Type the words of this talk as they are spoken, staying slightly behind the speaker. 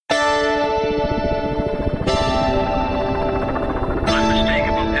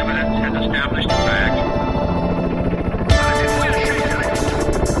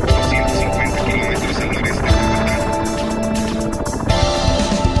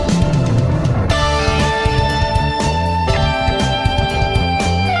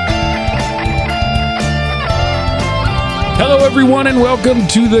Hello, everyone, and welcome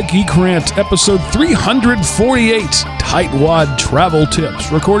to the Geek Rant, episode 348, Tightwad Travel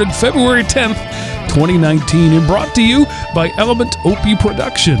Tips, recorded February 10th, 2019, and brought to you by Element Opie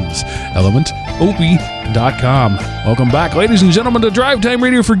Productions, elementopie.com. Welcome back, ladies and gentlemen, to Drive Time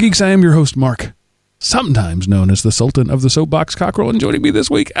Radio for Geeks. I am your host, Mark, sometimes known as the Sultan of the Soapbox Cockerel, and joining me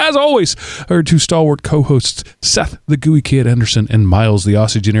this week, as always, are two stalwart co-hosts, Seth the Gooey Kid Anderson and Miles the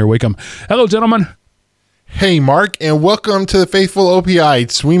Oxygeneer Wakeham. Hello, gentlemen. Hey, Mark, and welcome to the Faithful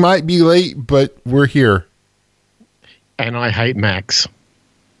Opiites. We might be late, but we're here. And I hate Max.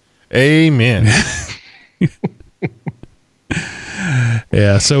 Amen.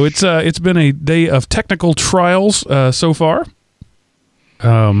 Yeah, so it's been a day of technical trials so far,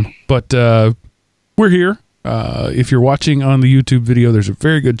 but we're here. If you're watching on the YouTube video, there's a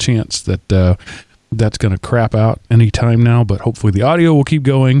very good chance that that's going to crap out any time now, but hopefully the audio will keep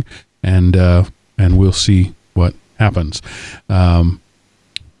going, and we'll see what happens. Yeah,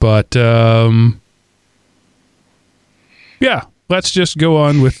 let's just go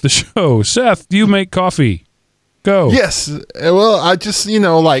on with the show. Seth, do you make coffee? Go. Yes. Well, I just,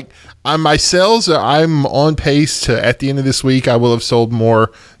 my sales, I'm on pace to, at the end of this week, I will have sold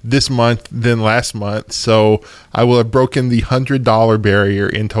more this month than last month. So I will have broken the $100 barrier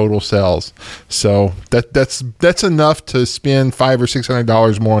in total sales. So that's enough to spend $500 or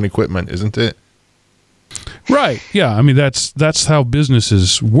 $600 more on equipment, isn't it? Right. Yeah. I mean, that's how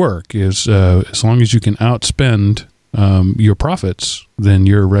businesses work. Is as long as you can outspend your profits, then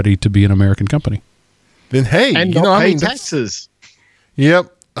you're ready to be an American company. Then hey, and not pay taxes.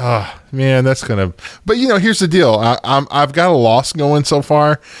 Yep. Man, that's gonna. But here's the deal. I've got a loss going so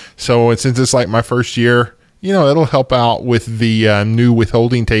far. So since it's like my first year, it'll help out with the new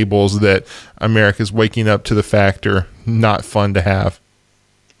withholding tables that America's waking up to the fact are not fun to have.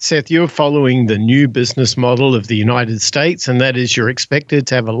 Seth, you're following the new business model of the United States, and that is you're expected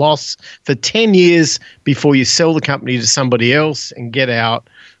to have a loss for 10 years before you sell the company to somebody else and get out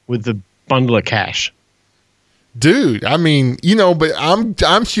with the bundle of cash. Dude, I mean, but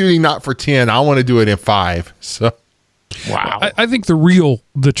I'm shooting not for 10. I want to do it in 5. So, wow. I think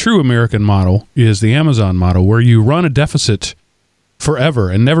the true American model is the Amazon model, where you run a deficit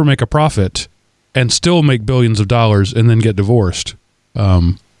forever and never make a profit and still make billions of dollars and then get divorced.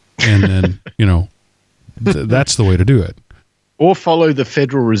 And then, that's the way to do it. Or follow the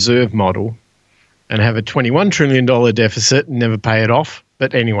Federal Reserve model and have a $21 trillion deficit and never pay it off.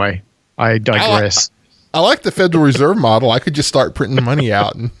 But anyway, I digress. I like the Federal Reserve model. I could just start printing money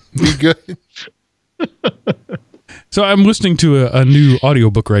out and be good. So I'm listening to a new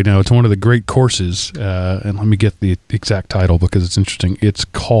audiobook right now. It's one of the great courses. And let me get the exact title because it's interesting. It's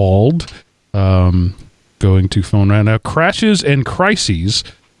called, going to phone right now, Crashes and Crises,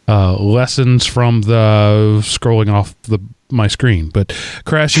 Lessons from the scrolling off my screen, but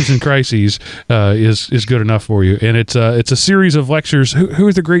Crashes and Crises is good enough for you, and it's a series of lectures. Who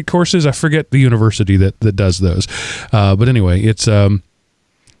are the great courses? I forget the university that does those, but anyway, it's a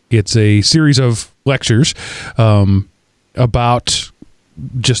series of lectures about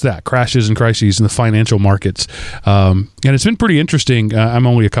just that, crashes and crises in the financial markets, and it's been pretty interesting. I'm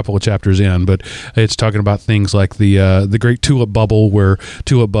only a couple of chapters in, but it's talking about things like the great tulip bubble, where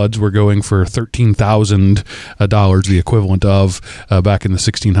tulip buds were going for $13,000, the equivalent of back in the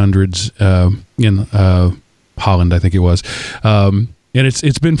 1600s in Holland, I think it was, and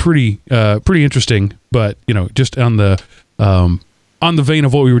it's been pretty interesting. But just on the vein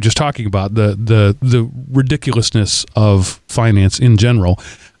of what we were just talking about, the ridiculousness of finance in general,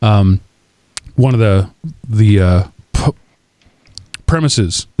 one of the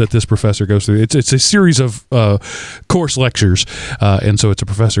premises that this professor goes through, it's a series of course lectures, and so it's a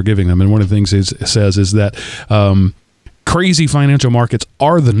professor giving them. And one of the things he says is that crazy financial markets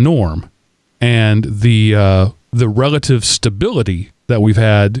are the norm, and the relative stability that we've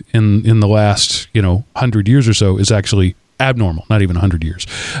had in the last 100 years or so is actually abnormal. Not even 100 years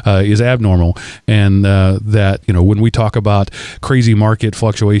is abnormal, and that when we talk about crazy market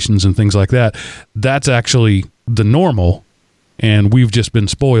fluctuations and things like that, that's actually the normal, and we've just been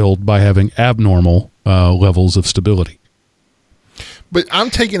spoiled by having abnormal levels of stability. But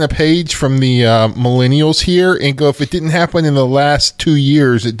I'm taking a page from the millennials here and go, if it didn't happen in the last 2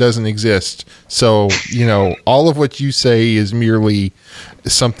 years, it doesn't exist. So all of what you say is merely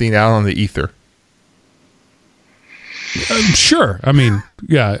something out on the ether. Sure. I mean,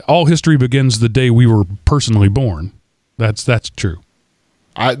 yeah, all history begins the day we were personally born. That's true.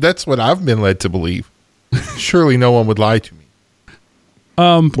 That's what I've been led to believe. Surely no one would lie to me.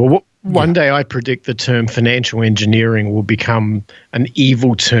 One day I predict the term financial engineering will become an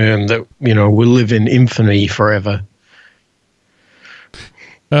evil term that, will live in infamy forever.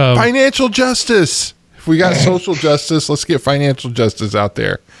 Financial justice. If we got social justice, let's get financial justice out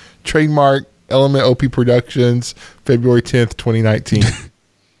there. Trademark Element OP Productions, February 10th, 2019.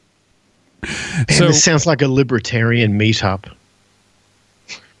 So this sounds like a libertarian meetup.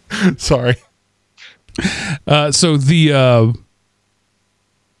 Sorry. So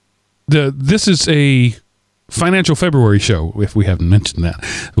this is a Financial February show, if we haven't mentioned that.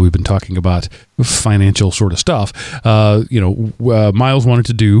 We've been talking about financial sort of stuff. Miles wanted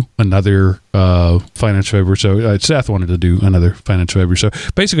to do another Financial February show. Seth wanted to do another Financial February show.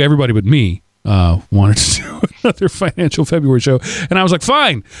 Basically, everybody but me wanted to do another Financial February show. And I was like,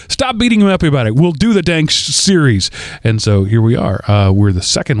 fine, stop beating him up about it. We'll do the dang series. And so here we are. We're the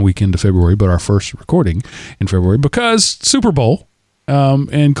second week into February, but our first recording in February because Super Bowl.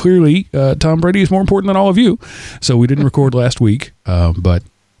 And clearly, Tom Brady is more important than all of you. So we didn't record last week. But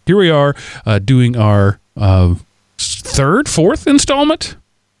here we are doing our fourth installment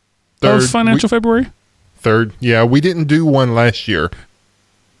of Financial February. Third. Yeah, we didn't do one last year.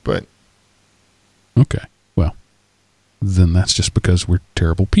 But. Okay. Well, then that's just because we're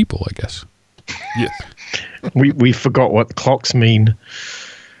terrible people, I guess. Yes. We forgot what the clocks mean.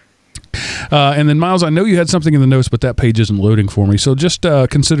 And then, Miles, I know you had something in the notes, but that page isn't loading for me. So just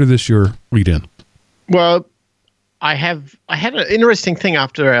consider this your read-in. Well, I had an interesting thing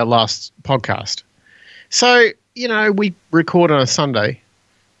after our last podcast. So, we record on a Sunday.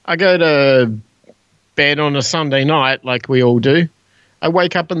 I go to bed on a Sunday night like we all do. I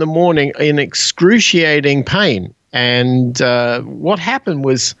wake up in the morning in excruciating pain. And what happened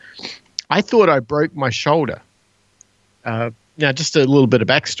was I thought I broke my shoulder. Now, just a little bit of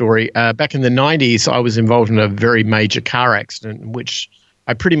backstory. Back in the 90s, I was involved in a very major car accident in which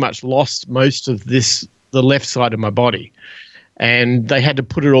I pretty much lost most of the left side of my body. And they had to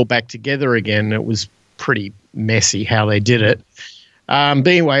put it all back together again. It was pretty messy how they did it. But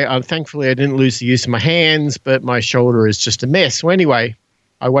anyway, thankfully, I didn't lose the use of my hands, but my shoulder is just a mess. So anyway,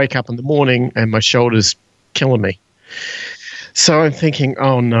 I wake up in the morning and my shoulder's killing me. So I'm thinking,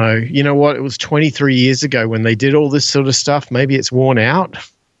 oh no, you know what? It was 23 years ago when they did all this sort of stuff. Maybe it's worn out.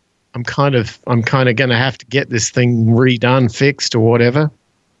 I'm kind of going to have to get this thing redone, fixed, or whatever.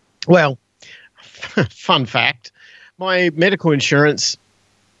 Well, fun fact: my medical insurance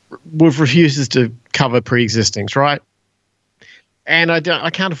refuses to cover pre-existings, right? And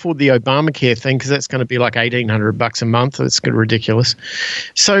I can't afford the Obamacare thing because that's going to be like $1,800 a month. It's ridiculous.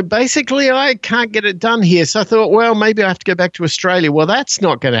 So basically, I can't get it done here. So I thought, well, maybe I have to go back to Australia. Well, that's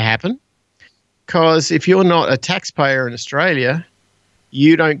not going to happen because if you're not a taxpayer in Australia,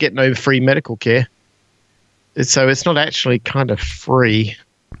 you don't get no free medical care. So it's not actually kind of free.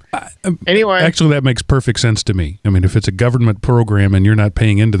 Anyway. Actually, that makes perfect sense to me. I mean, if it's a government program and you're not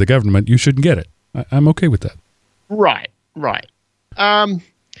paying into the government, you shouldn't get it. I'm okay with that. Right.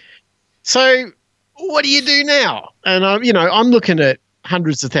 So what do you do now? And I'm looking at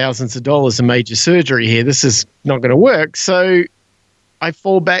hundreds of thousands of dollars of major surgery here. This is not going to work. So I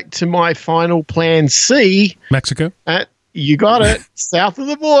fall back to my final plan C. Mexico? You got it. South of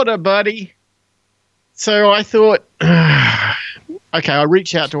the border, buddy. So I thought, okay, I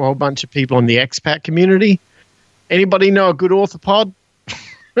reach out to a whole bunch of people in the expat community. Anybody know a good orthopod?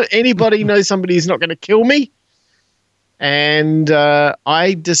 Anybody know somebody who's not going to kill me? And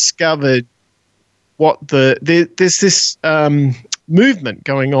I discovered there's this movement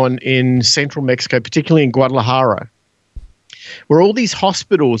going on in central Mexico, particularly in Guadalajara, where all these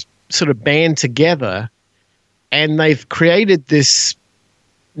hospitals sort of band together and they've created this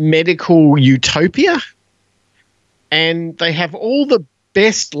medical utopia. And they have all the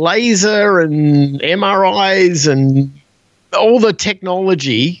best laser and MRIs and all the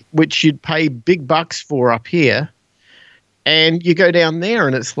technology, which you'd pay big bucks for up here. And you go down there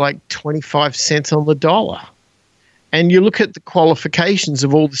and it's like 25 cents on the dollar. And you look at the qualifications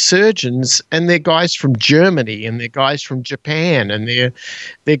of all the surgeons and they're guys from Germany and they're guys from Japan and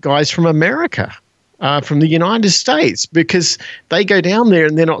they're guys from America, from the United States, because they go down there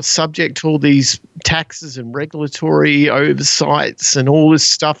and they're not subject to all these taxes and regulatory oversights and all this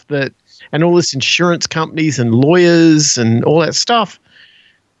stuff and all this insurance companies and lawyers and all that stuff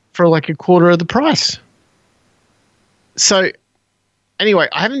for like a quarter of the price. So anyway,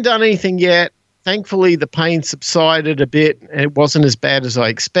 I haven't done anything yet. Thankfully, the pain subsided a bit and it wasn't as bad as I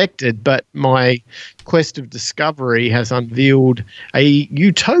expected, but my quest of discovery has unveiled a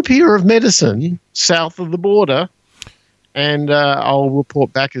utopia of medicine south of the border, and I'll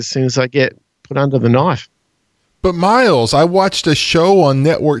report back as soon as I get put under the knife. But Miles, I watched a show on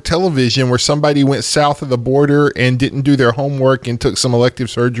network television where somebody went south of the border and didn't do their homework and took some elective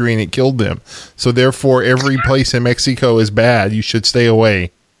surgery and it killed them. So therefore, every place in Mexico is bad. You should stay away.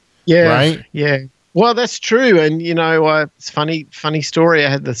 Yeah, right? Yeah. Well, that's true. And, it's funny story. I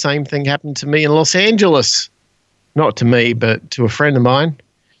had the same thing happen to me in Los Angeles. Not to me, but to a friend of mine.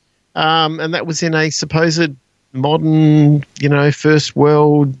 And that was in a supposed modern, first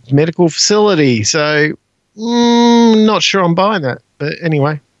world medical facility. So, not sure I'm buying that. But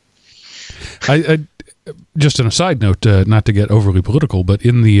anyway. I just on a side note, not to get overly political, but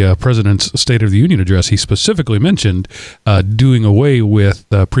in the president's State of the Union address, he specifically mentioned doing away with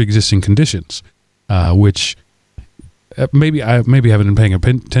pre-existing conditions, which maybe I haven't been paying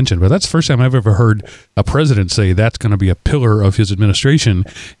attention, but that's the first time I've ever heard a president say that's going to be a pillar of his administration,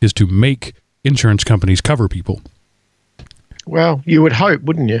 is to make insurance companies cover people. Well, you would hope,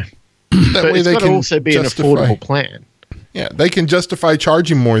 wouldn't you? That but way it's they got to can also be justify. an affordable plan. Yeah, they can justify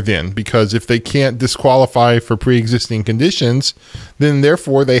charging more then, because if they can't disqualify for pre-existing conditions, then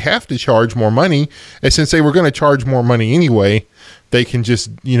therefore they have to charge more money. And since they were going to charge more money anyway, they can just,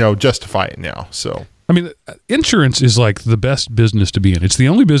 justify it now. So, I mean, insurance is like the best business to be in. It's the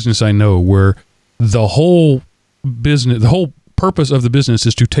only business I know where the whole purpose of the business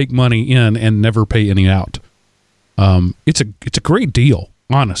is to take money in and never pay any out. It's a great deal,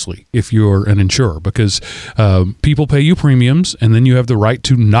 honestly, if you're an insurer, because people pay you premiums and then you have the right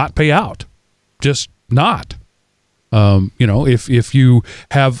to not pay out. Just not. If you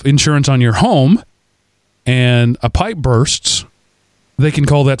have insurance on your home and a pipe bursts, they can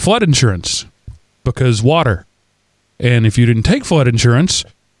call that flood insurance because water. And if you didn't take flood insurance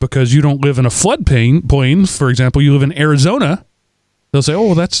because you don't live in a floodplain, for example, you live in Arizona, they'll say,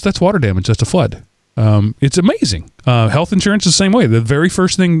 oh, well, that's water damage. That's a flood. It's amazing. Health insurance is the same way. The very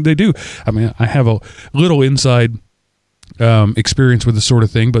first thing they do, I mean, I have a little inside experience with this sort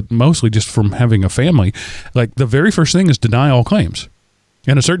of thing, but mostly just from having a family. Like, the very first thing is deny all claims.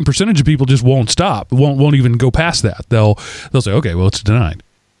 And a certain percentage of people just won't even go past that. They'll say, okay, well, it's denied.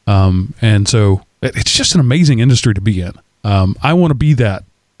 And so it's just an amazing industry to be in. I want to be that.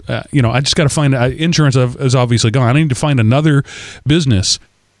 I just got to find insurance is obviously gone. I need to find another business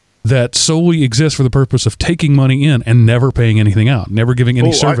that solely exists for the purpose of taking money in and never paying anything out, never giving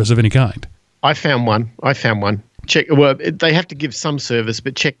any service of any kind. I found one. Check. Well, they have to give some service,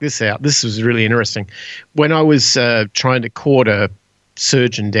 but check this out. This was really interesting. When I was trying to court a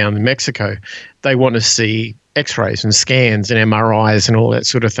surgeon down in Mexico, they want to see X-rays and scans and MRIs and all that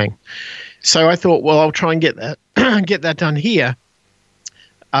sort of thing. So I thought, well, I'll try and get that done here,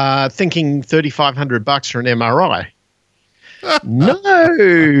 thinking $3,500 for an MRI.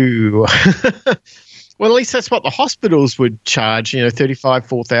 No. Well, at least that's what the hospitals would charge,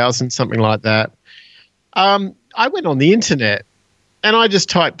 $35,000-$4,000, something like that. I went on the internet and I just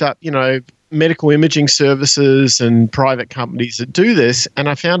typed up, medical imaging services and private companies that do this, and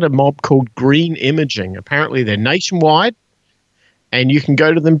I found a mob called Green Imaging. Apparently they're nationwide and you can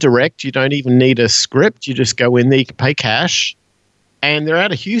go to them direct. You don't even need a script. You just go in there, you can pay cash, and they're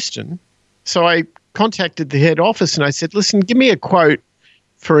out of Houston. So I contacted the head office and I said, listen, give me a quote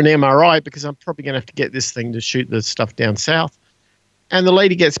for an MRI because I'm probably going to have to get this thing to shoot the stuff down south. And the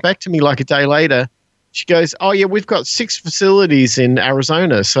lady gets back to me like a day later. She goes, oh, yeah, we've got 6 facilities in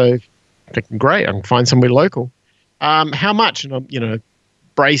Arizona. So I'm thinking, great, I can find somewhere local. How much? And I'm,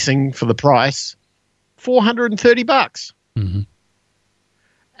 bracing for the price, $430. Mm-hmm.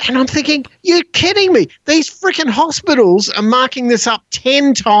 And I'm thinking, you're kidding me. These freaking hospitals are marking this up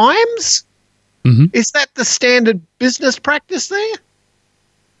 10 times? Mm-hmm. Is that the standard business practice there?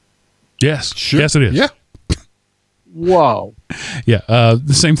 Yes. Sure. Yes, it is. Yeah. Whoa. Yeah.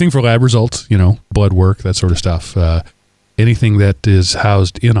 The same thing for lab results, blood work, that sort of stuff. Anything that is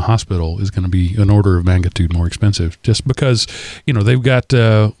housed in a hospital is going to be an order of magnitude more expensive just because, they've got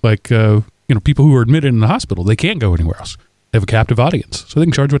people who are admitted in the hospital. They can't go anywhere else. They have a captive audience, so they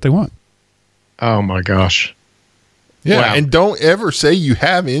can charge what they want. Oh, my gosh. Yeah, Wow. and don't ever say you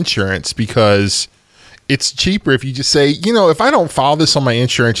have insurance because it's cheaper if you just say, if I don't file this on my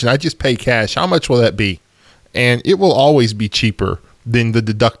insurance and I just pay cash, how much will that be? And it will always be cheaper than the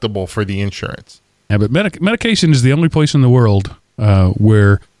deductible for the insurance. Yeah, but medication is the only place in the world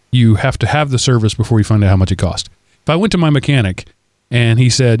where you have to have the service before you find out how much it costs. If I went to my mechanic and he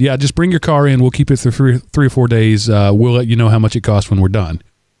said, yeah, just bring your car in, we'll keep it for three or 4 days, we'll let you know how much it costs when we're done.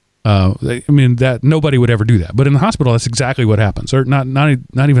 That nobody would ever do that. But in the hospital, that's exactly what happens. Or not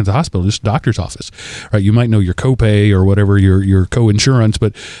even at the hospital, just doctor's office. Right? You might know your copay or whatever, your co-insurance,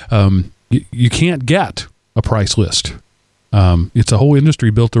 but you can't get a price list. It's a whole industry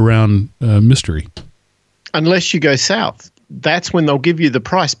built around mystery. Unless you go south. That's when they'll give you the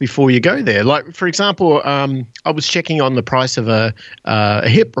price before you go there. Like, for example, I was checking on the price of a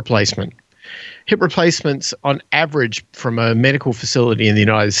hip replacement. Hip replacements, on average, from a medical facility in the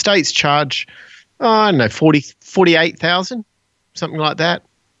United States, charge, I don't know, 48,000, something like that,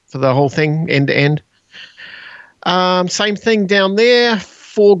 for the whole thing, end to end. Same thing down there,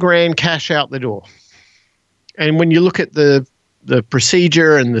 $4,000 cash out the door. And when you look at the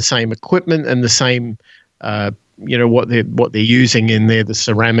procedure and the same equipment and the same, what they're using in there, the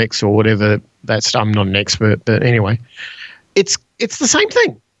ceramics or whatever, I'm not an expert, but anyway, it's the same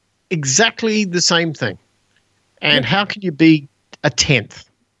thing, exactly the same thing. And how can you be a tenth?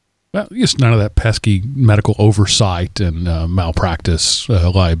 Well, just none of that pesky medical oversight and malpractice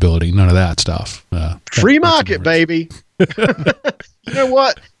liability, none of that stuff. Free market, baby. You know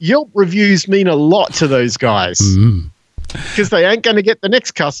what? Yelp reviews mean a lot to those guys because they ain't going to get the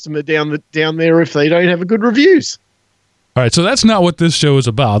next customer down there if they don't have a good reviews. All right, so that's not what this show is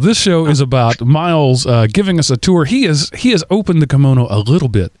about. This show is about Miles giving us a tour. He has opened the kimono a little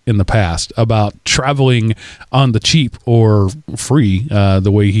bit in the past about traveling on the cheap or free,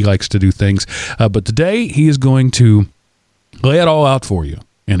 the way he likes to do things. But today he is going to lay it all out for you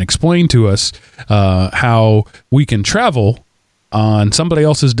and explain to us how we can travel on somebody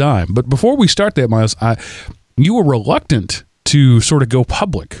else's dime. But before we start that, Miles, you were reluctant to sort of go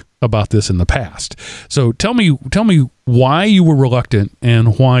public about this in the past. So tell me why you were reluctant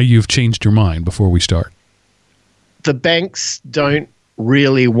and why you've changed your mind before we start. The banks don't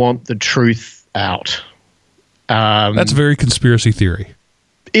really want the truth out. That's very conspiracy theory.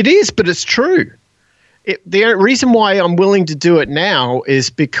 It is, but it's true. The reason why I'm willing to do it now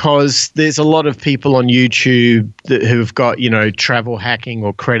is because there's a lot of people on YouTube who've got, travel hacking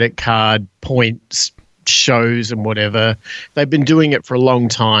or credit card points shows and whatever. They've been doing it for a long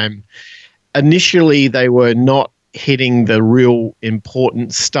time. Initially, they were not hitting the real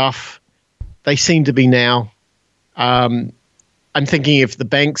important stuff. They seem to be now. I'm thinking if the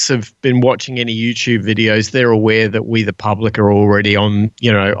banks have been watching any YouTube videos, they're aware that we, the public, are already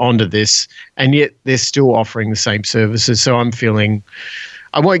onto this, and yet they're still offering the same services. So I'm feeling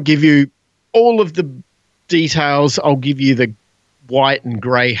I won't give you all of the details. I'll give you the white and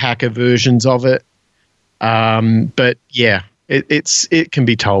gray hacker versions of it. But yeah, it can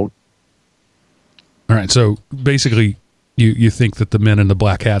be told. All right. So basically you think that the men in the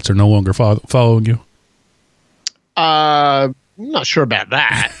black hats are no longer following you? I'm not sure about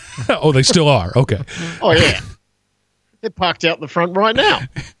that. Oh, they still are. Okay. Oh yeah. They're parked out the front right now.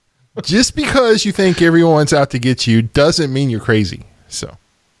 Just because you think everyone's out to get you doesn't mean you're crazy. So.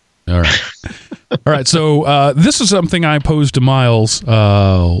 All right. All right. So, this is something I posed to Miles,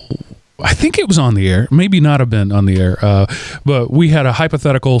 I think it was on the air, maybe not have been on the air, but we had a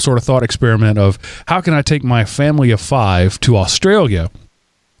hypothetical sort of thought experiment of how can I take my family of 5 to Australia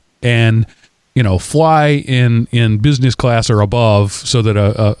and, fly in business class or above so that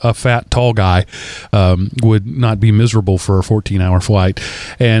a fat, tall guy would not be miserable for a 14-hour flight.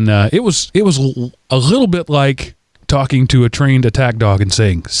 And it was a little bit like talking to a trained attack dog and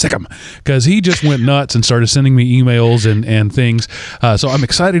saying, sick him, because he just went nuts and started sending me emails and things. So I'm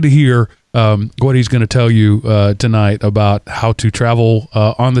excited to hear what he's going to tell you tonight about how to travel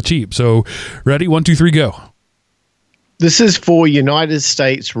on the cheap. So ready? 1, 2, 3, go. This is for United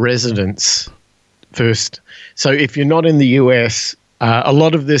States residents first. So if you're not in the US, a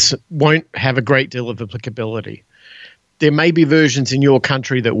lot of this won't have a great deal of applicability. There may be versions in your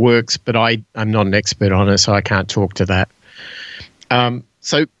country that works, but I'm not an expert on it, so I can't talk to that.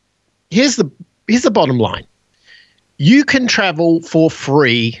 So here's the bottom line. You can travel for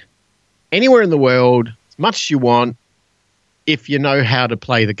free anywhere in the world, as much as you want, if you know how to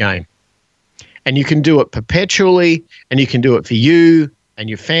play the game. And you can do it perpetually, and you can do it for you and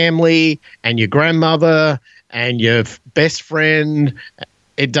your family and your grandmother and your best friend.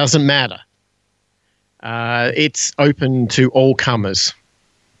 It doesn't matter. It's open to all comers.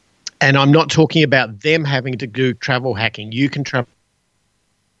 And I'm not talking about them having to do travel hacking. You can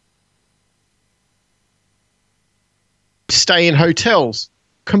stay in hotels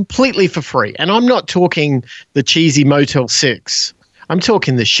completely for free. And I'm not talking the cheesy Motel 6. I'm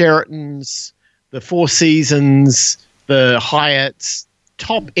talking the Sheratons, the Four Seasons, the Hyatts,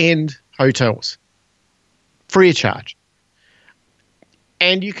 top-end hotels, free of charge.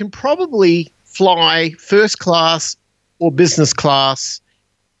 And you can probably fly first class or business class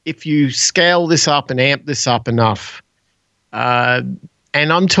if you scale this up and amp this up enough. And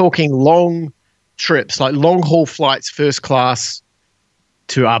I'm talking long trips, like long-haul flights first class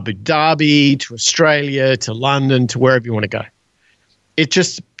to Abu Dhabi, to Australia, to London, to wherever you want to go. It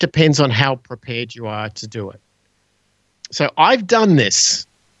just depends on how prepared you are to do it. So I've done this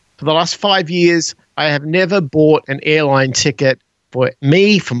for the last 5 years. I have never bought an airline ticket for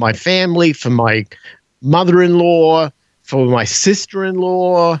me, for my family, for my mother-in-law, for my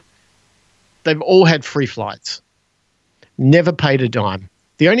sister-in-law. They've all had free flights. Never paid a dime.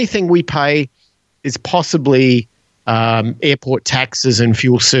 The only thing we pay is possibly airport taxes and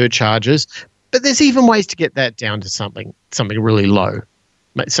fuel surcharges, but there's even ways to get that down to something really low.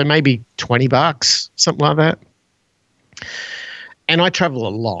 So maybe $20, something like that. And I travel a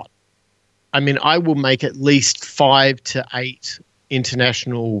lot. I mean, I will make at least 5 to 8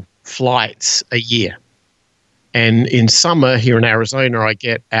 international flights a year. And in summer here in Arizona, I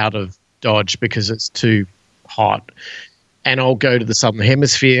get out of Dodge because it's too hot. And I'll go to the Southern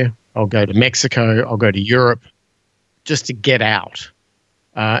Hemisphere. I'll go to Mexico. I'll go to Europe just to get out.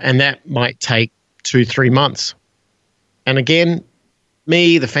 And that might take 2-3 months. And again,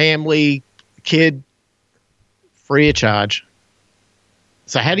 me, the family, the kid, free of charge.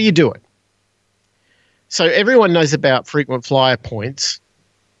 So how do you do it? So everyone knows about frequent flyer points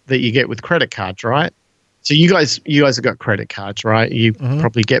that you get with credit cards, right? So you guys have got credit cards, right? You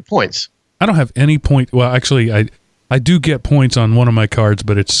probably get points. I don't have any point. Well, actually, I do get points on one of my cards,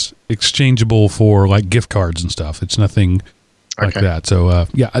 but it's exchangeable for like gift cards and stuff. It's nothing like that. So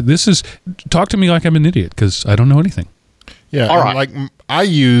talk to me like I'm an idiot because I don't know anything. Yeah, all right. Like I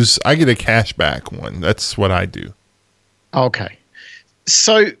get a cashback one. That's what I do. Okay.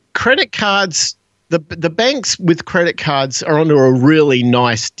 So credit cards, the banks with credit cards are under a really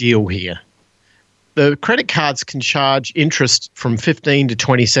nice deal here. The credit cards can charge interest from 15 to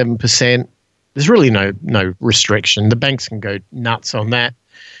 27%. There's really no restriction. The banks can go nuts on that.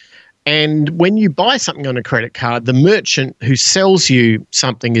 And when you buy something on a credit card, the merchant who sells you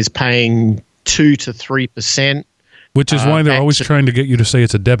something is paying 2 to 3%. Which is why they're always trying to get you to say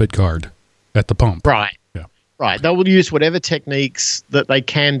it's a debit card at the pump. Right. Yeah. Right. They will use whatever techniques that they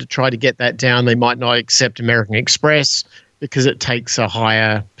can to try to get that down. They might not accept American Express because it takes a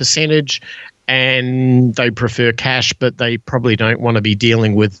higher percentage, and they prefer cash, but they probably don't want to be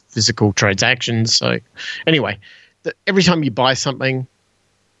dealing with physical transactions. So anyway, every time you buy something,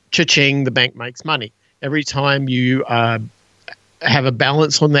 cha-ching, the bank makes money. Every time you have a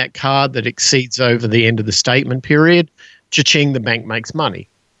balance on that card that exceeds over the end of the statement period, cha-ching, the bank makes money.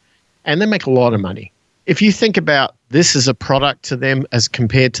 And they make a lot of money. If you think about this as a product to them as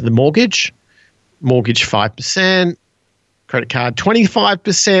compared to the mortgage 5%, credit card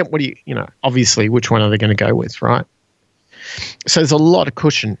 25%, what do you obviously which one are they going to go with, right? So there's a lot of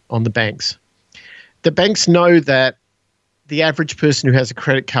cushion on the banks. The banks know that the average person who has a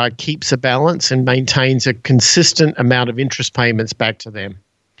credit card keeps a balance and maintains a consistent amount of interest payments back to them.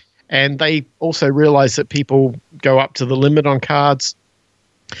 And they also realize that people go up to the limit on cards.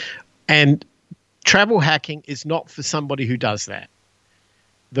 And travel hacking is not for somebody who does that.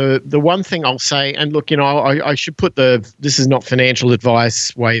 The one thing I'll say, and look, I should put this is not financial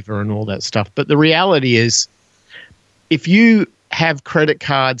advice waiver and all that stuff, but the reality is if you have credit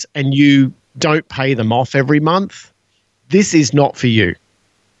cards and you don't pay them off every month, this is not for you.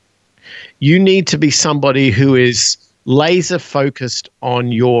 You need to be somebody who is laser focused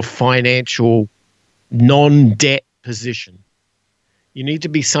on your financial non-debt position. You need to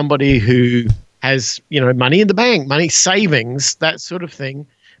be somebody who has, money in the bank, money savings, that sort of thing.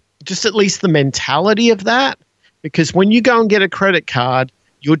 Just at least the mentality of that. Because when you go and get a credit card,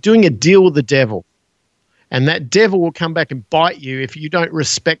 you're doing a deal with the devil. And that devil will come back and bite you if you don't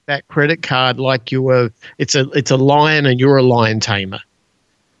respect that credit card like it's a lion and you're a lion tamer.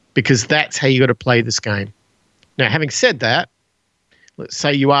 Because that's how you got to play this game. Now, having said that, let's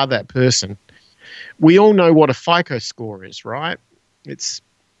say you are that person. We all know what a FICO score is, right?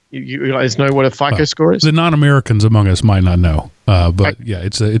 You guys know what a FICO score is? The non-Americans among us might not know, but yeah,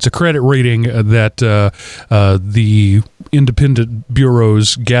 it's a credit rating that the independent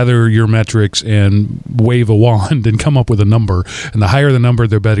bureaus gather your metrics and wave a wand and come up with a number. And the higher the number,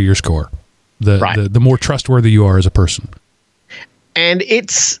 the better your score. The more trustworthy you are as a person. And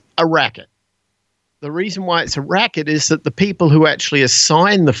it's a racket. The reason why it's a racket is that the people who actually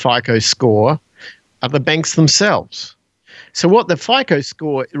assign the FICO score are the banks themselves. So what the FICO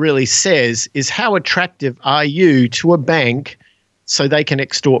score really says is how attractive are you to a bank so they can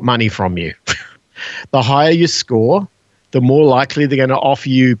extort money from you. The higher your score, the more likely they're going to offer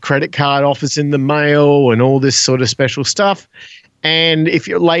you credit card offers in the mail and all this sort of special stuff. And if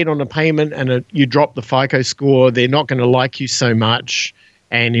you're late on a payment and you drop the FICO score, they're not going to like you so much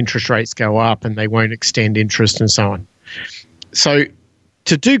and interest rates go up and they won't extend interest and so on. So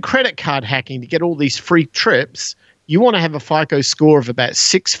to do credit card hacking, to get all these free trips, you want to have a FICO score of about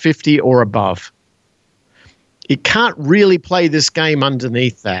 650 or above. It can't really play this game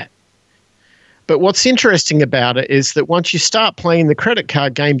underneath that. But what's interesting about it is that once you start playing the credit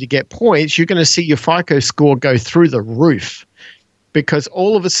card game to get points, you're going to see your FICO score go through the roof, because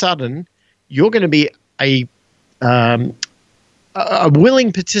all of a sudden you're going to be a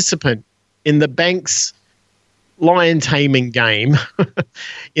willing participant in the bank's lion taming game,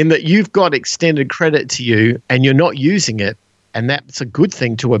 in that you've got extended credit to you and you're not using it. And that's a good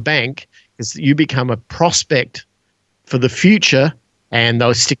thing to a bank, because you become a prospect for the future, and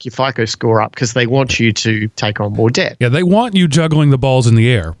they'll stick your FICO score up because they want you to take on more debt. Yeah, they want you juggling the balls in the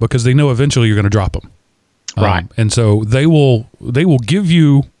air because they know eventually you're going to drop them. Right. And so they will give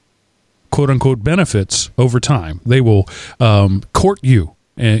you quote unquote benefits over time. They will court you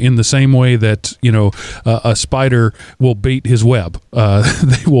in the same way that, a spider will bait his web.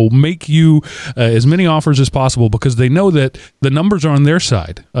 They will make you as many offers as possible because they know that the numbers are on their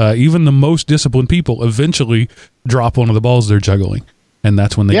side. Even the most disciplined people eventually drop one of the balls they're juggling, and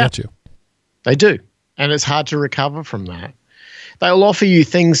that's when they get you. They do, and it's hard to recover from that. They'll offer you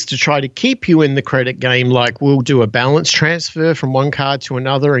things to try to keep you in the credit game, like we'll do a balance transfer from one card to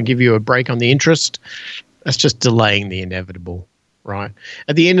another and give you a break on the interest. That's just delaying the inevitable. Right.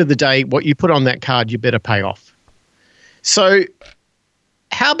 At the end of the day, what you put on that card, you better pay off. So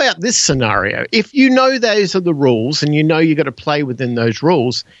how about this scenario? If you know those are the rules and you know you've got to play within those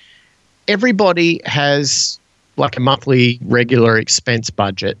rules, everybody has like a monthly regular expense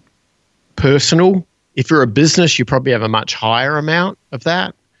budget. Personal, if you're a business, you probably have a much higher amount of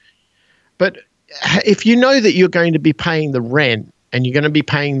that. But if you know that you're going to be paying the rent and you're going to be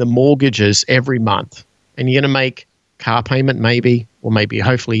paying the mortgages every month, and you're going to make car payment maybe, or maybe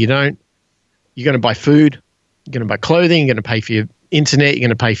hopefully you don't. You're going to buy food, you're going to buy clothing, you're going to pay for your internet, you're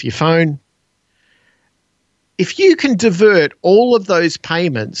going to pay for your phone. If you can divert all of those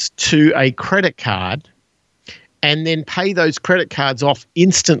payments to a credit card and then pay those credit cards off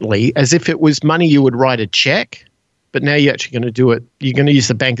instantly as if it was money you would write a check, but now you're actually going to do it, you're going to use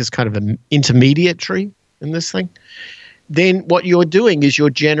the bank as kind of an intermediary in this thing, then what you're doing is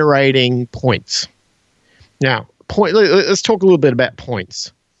you're generating points. Now, let's talk a little bit about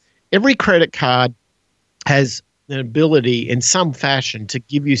points. Every credit card has an ability in some fashion to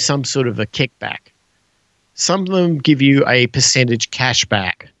give you some sort of a kickback. Some of them give you a percentage cash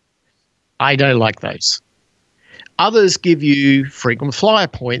back. I don't like those. Others give you frequent flyer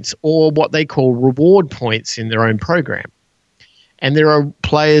points, or what they call reward points in their own program. And there are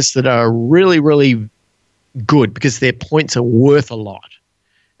players that are really, really good because their points are worth a lot.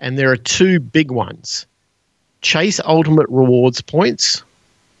 And there are two big ones: Chase Ultimate Rewards points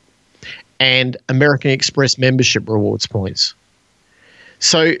and American Express membership rewards points.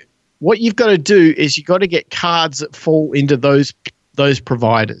 So what you've got to do is you've got to get cards that fall into those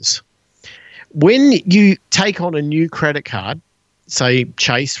providers. When you take on a new credit card, say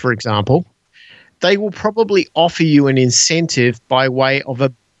Chase, for example, they will probably offer you an incentive by way of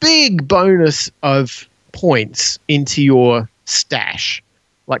a big bonus of points into your stash,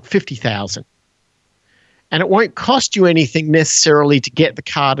 like 50,000. And it won't cost you anything necessarily to get the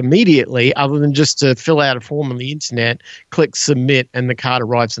card immediately, other than just to fill out a form on the internet, click submit, and the card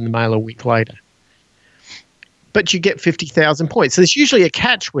arrives in the mail a week later. But you get 50,000 points. So there's usually a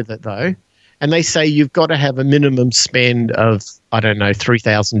catch with it, though. And they say you've got to have a minimum spend of, I don't know,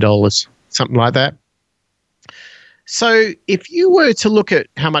 $3,000, something like that. So if you were to look at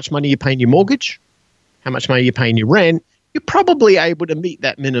how much money you're paying your mortgage, how much money you're paying your rent, you're probably able to meet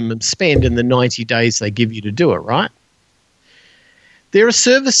that minimum spend in the 90 days they give you to do it, right? There are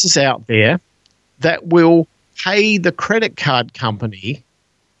services out there that will pay the credit card company,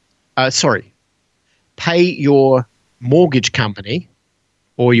 pay your mortgage company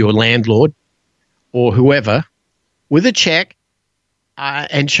or your landlord or whoever with a check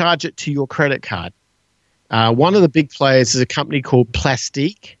and charge it to your credit card. One of the big players is a company called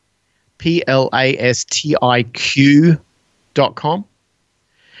Plastiq, Plastiq.com.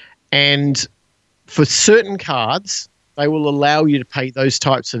 And for certain cards, they will allow you to pay those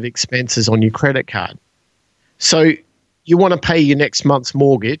types of expenses on your credit card. So you want to pay your next month's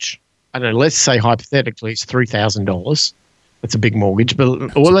mortgage. I don't know, let's say hypothetically it's $3,000. That's a big mortgage,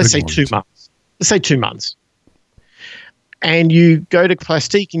 but let's say 2 months. Let's say 2 months. And you go to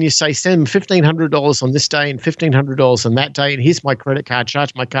Plastiq and you say, send them $1,500 on this day and $1,500 on that day, and here's my credit card,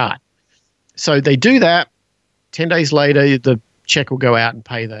 charge my card. So they do that. 10 days later, the check will go out and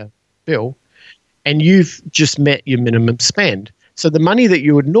pay the bill, and you've just met your minimum spend. So the money that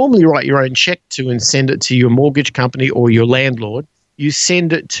you would normally write your own check to and send it to your mortgage company or your landlord, you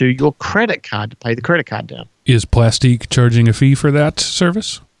send it to your credit card to pay the credit card down. Is Plastiq charging a fee for that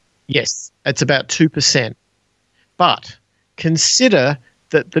service? Yes, it's about 2%. But consider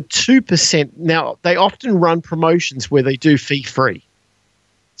that the 2%, now they often run promotions where they do fee free.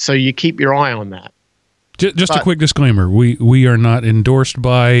 So you keep your eye on that. Just a quick disclaimer. We are not endorsed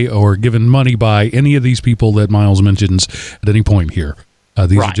by or given money by any of these people that Miles mentions at any point here.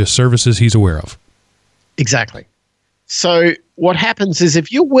 These are just services he's aware of. Exactly. So what happens is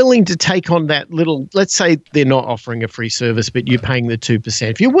if you're willing to take on that little, let's say they're not offering a free service, but you're paying the 2%.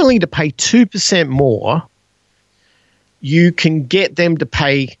 If you're willing to pay 2% more, you can get them to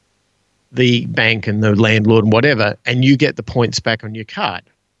pay the bank and the landlord and whatever, and you get the points back on your card.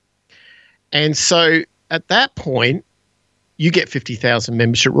 And so at that point, you get 50,000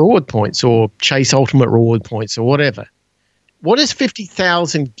 membership reward points or Chase Ultimate reward points or whatever. What does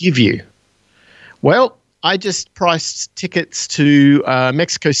 50,000 give you? Well, I just priced tickets to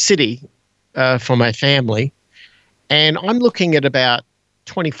Mexico City for my family, and I'm looking at about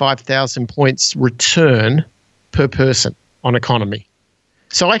 25,000 points return per person on economy.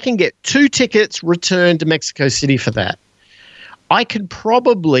 So I can get 2 tickets returned to Mexico City for that. I could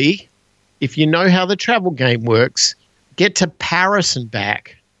probably, if you know how the travel game works, get to Paris and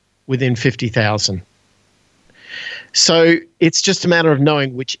back within 50,000. So it's just a matter of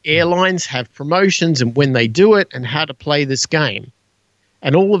knowing which airlines have promotions and when they do it and how to play this game.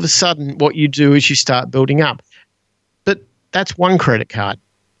 And all of a sudden, what you do is you start building up. But that's one credit card.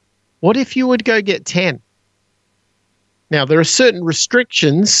 What if you would go get 10? Now, there are certain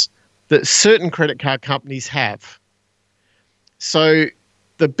restrictions that certain credit card companies have. So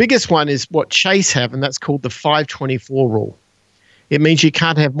the biggest one is what Chase have, and that's called the 524 rule. It means you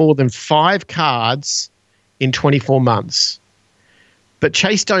can't have more than 5 cards in 24 months. But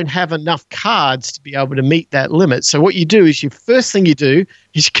Chase don't have enough cards to be able to meet that limit. So what you do is first thing you do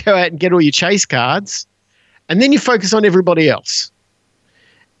is you go out and get all your Chase cards, and then you focus on everybody else.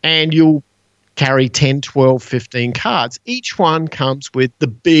 And you'll carry 10, 12, 15 cards. Each one comes with the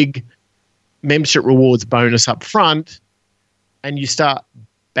big membership rewards bonus up front, and you start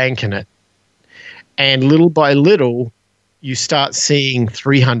banking it. And little by little, you start seeing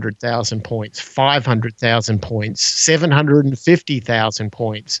 300,000 points, 500,000 points, 750,000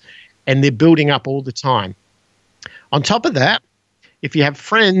 points, and they're building up all the time. On top of that, if you have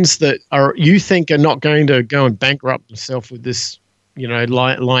friends that you think are not going to go and bankrupt themselves with this,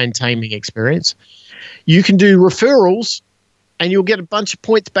 lion taming experience, you can do referrals, and you'll get a bunch of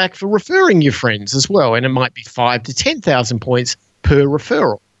points back for referring your friends as well. And it might be 5,000 to 10,000 points per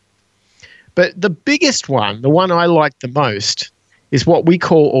referral. But the biggest one, the one I like the most, is what we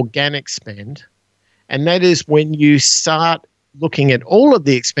call organic spend. And that is when you start looking at all of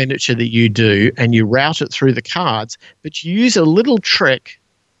the expenditure that you do and you route it through the cards, but you use a little trick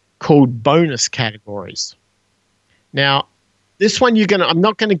called bonus categories. Now, this one I'm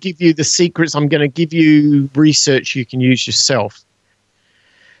not going to give you the secrets. I'm going to give you research you can use yourself.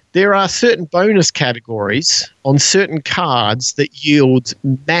 There are certain bonus categories on certain cards that yield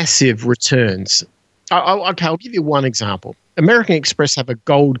massive I'll give you one example. American Express have a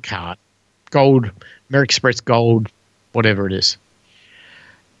gold card. American Express Gold, whatever it is.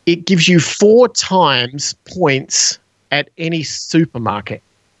 It gives you 4 times points at any supermarket.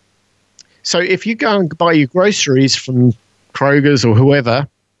 So if you go and buy your groceries from Kroger's or whoever,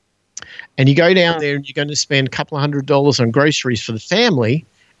 and you go down there and you're going to spend a couple of $100 on groceries for the family,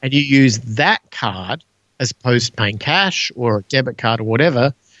 and you use that card as opposed to paying cash or a debit card or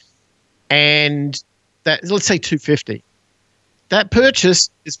whatever, and that, let's say $250, that purchase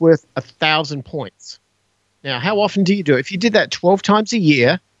is worth 1,000 points. Now, how often do you do it? If you did that 12 times a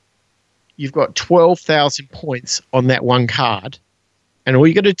year, you've got 12,000 points on that one card, and all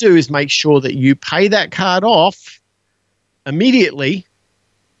you got to do is make sure that you pay that card off immediately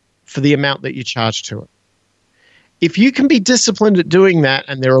for the amount that you charge to it. If you can be disciplined at doing that,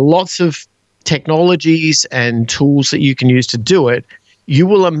 and there are lots of technologies and tools that you can use to do it, you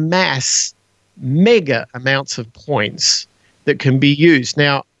will amass mega amounts of points that can be used.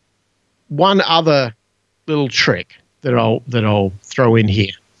 Now, one other little trick that I'll throw in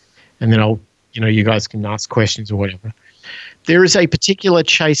here, and then you guys can ask questions or whatever. There is a particular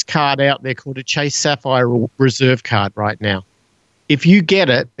Chase card out there called a Chase Sapphire Reserve card right now. If you get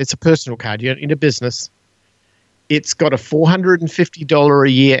it, it's a personal card. You don't need a business. It's got a $450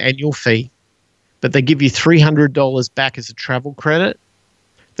 a year annual fee, but they give you $300 back as a travel credit.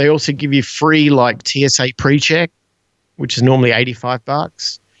 They also give you free TSA pre-check, which is normally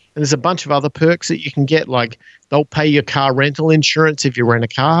 $85. And there's a bunch of other perks that you can get, like they'll pay your car rental insurance if you rent a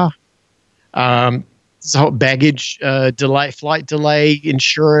car. Baggage delay, flight delay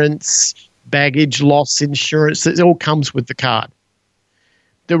insurance, baggage loss insurance. It all comes with the card.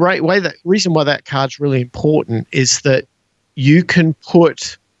 The reason why that card's really important is that you can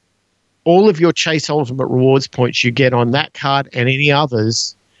put all of your Chase Ultimate Rewards points you get on that card and any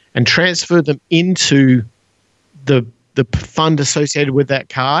others and transfer them into the fund associated with that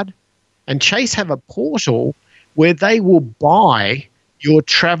card. And Chase have a portal where they will buy your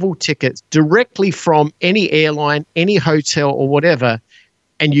travel tickets directly from any airline, any hotel or whatever,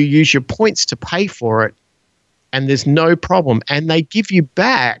 and you use your points to pay for it, and there's no problem. And they give you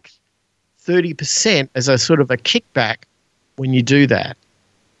back 30% as a sort of a kickback when you do that.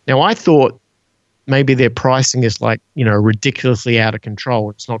 Now, I thought maybe their pricing is like, ridiculously out of control.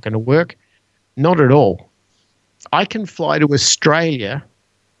 It's not going to work. Not at all. I can fly to Australia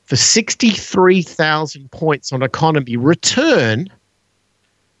for 63,000 points on economy return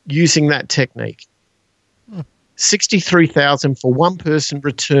using that technique. 63,000 for one person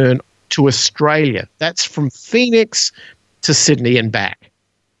return to Australia. That's from Phoenix to Sydney and back.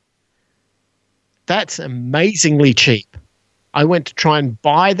 That's amazingly cheap. I went to try and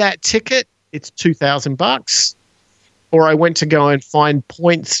buy that ticket. It's $2,000. Or I went to go and find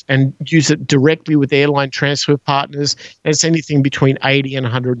points and use it directly with airline transfer partners. And it's anything between 80 and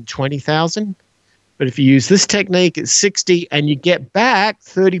 120,000. But if you use this technique, it's 60, and you get back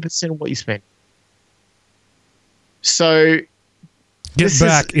 30% of what you spent. So get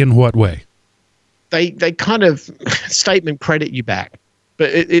back in what way? They kind of statement credit you back, but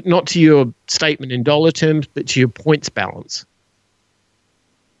it not to your statement in dollar terms, but to your points balance.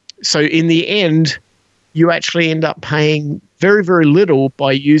 So in the end, you actually end up paying very, very little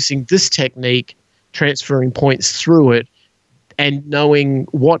by using this technique, transferring points through it, and knowing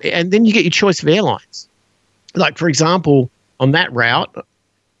and then you get your choice of airlines. Like, for example, on that route,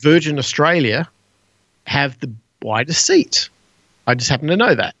 Virgin Australia have the widest seats. I just happen to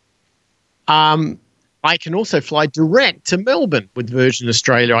know that. I can also fly direct to Melbourne with Virgin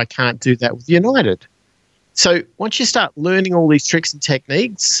Australia. I can't do that with United. So once you start learning all these tricks and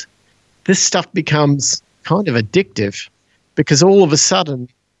techniques, this stuff becomes kind of addictive, because all of a sudden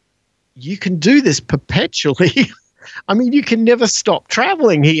you can do this perpetually. I mean, you can never stop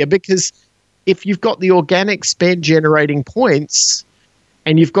traveling here, because if you've got the organic spend generating points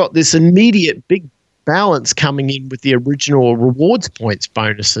and you've got this immediate big balance coming in with the original rewards points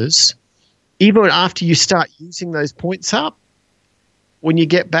bonuses, even after you start using those points up, when you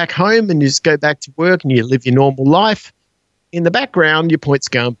get back home and you just go back to work and you live your normal life, in the background, your points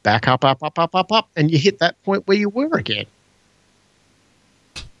going back up, and you hit that point where you were again.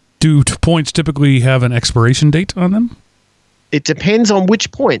 Do points typically have an expiration date on them? It depends on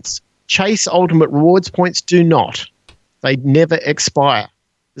which points. Chase Ultimate Rewards points do not. They never expire.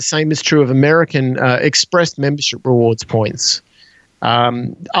 The same is true of American Express membership rewards points.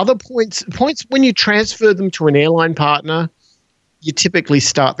 Other points when you transfer them to an airline partner, you typically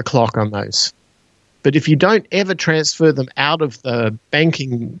start the clock on those. But if you don't ever transfer them out of the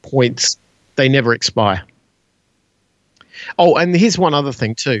banking points, they never expire. Oh, and here's one other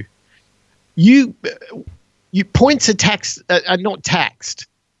thing too. You points are not taxed.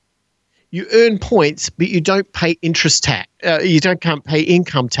 You earn points, but you don't pay interest tax. Can't pay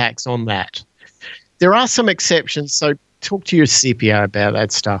income tax on that. There are some exceptions, so talk to your CPA about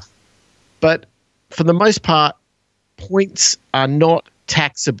that stuff. But for the most part, points are not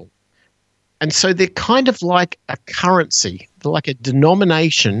taxable. And so they're kind of like a currency. They're like a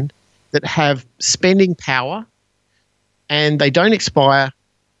denomination that have spending power, and they don't expire,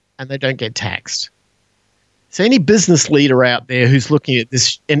 and they don't get taxed. So any business leader out there who's looking at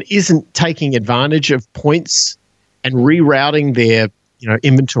this and isn't taking advantage of points and rerouting their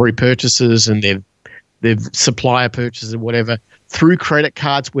inventory purchases and their supplier purchases and whatever through credit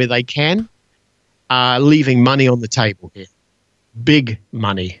cards where they can, are leaving money on the table here. Big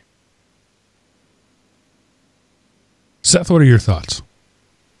money. Seth, what are your thoughts?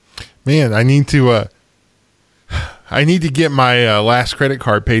 Man, I need to get my last credit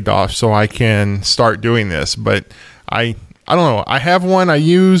card paid off so I can start doing this. But I don't know. I have one I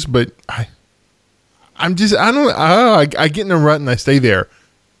use, but I get in a rut and I stay there.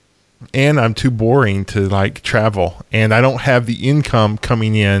 And I'm too boring to travel, and I don't have the income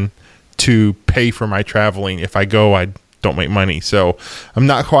coming in to pay for my traveling. If I go, I don't make money. So I'm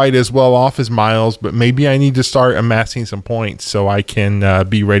not quite as well off as Miles, but maybe I need to start amassing some points so I can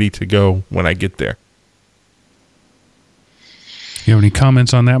be ready to go when I get there. You have any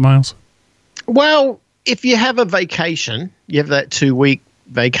comments on that, Miles? Well, if you have a vacation, you have that 2-week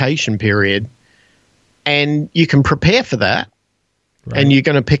vacation period, and you can prepare for that. Right. And you're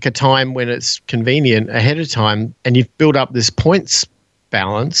going to pick a time when it's convenient ahead of time, and you've built up this points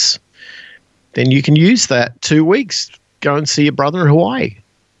balance, then you can use that 2 weeks. Go and see your brother in Hawaii.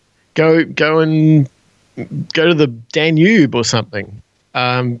 Go and go to the Danube or something.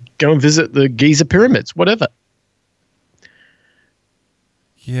 Go and visit the Giza pyramids, whatever.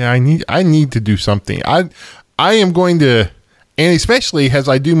 Yeah, I need to do something. I am going to, and especially as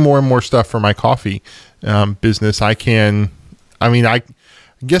I do more and more stuff for my coffee business, I guess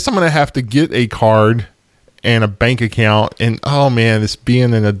I'm going to have to get a card and a bank account. And oh man, this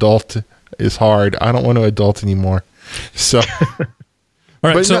being an adult is hard. I don't want to adult anymore. So, All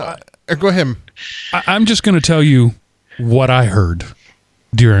right. but So go ahead. I'm just going to tell you what I heard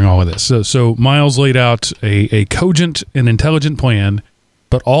during all of this. So Miles laid out a cogent and intelligent plan,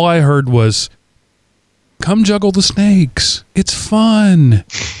 but all I heard was, come juggle the snakes. It's fun.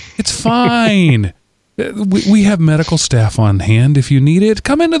 It's fine. We have medical staff on hand if you need it.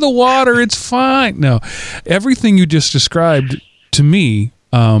 Come into the water. It's fine. No, everything you just described to me,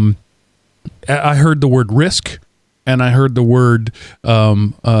 I heard the word risk and I heard the word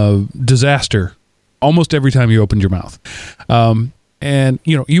disaster almost every time you opened your mouth. And,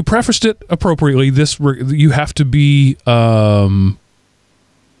 you prefaced it appropriately. You have to be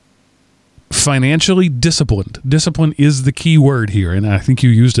financially disciplined. Discipline is the key word here, and I think you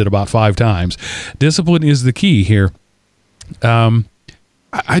used it about 5 times. Discipline is the key here. I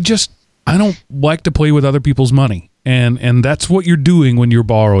don't like to play with other people's money, and that's what you're doing when you're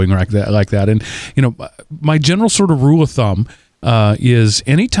borrowing like that. And my general sort of rule of thumb is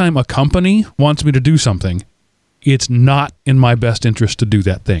anytime a company wants me to do something, it's not in my best interest to do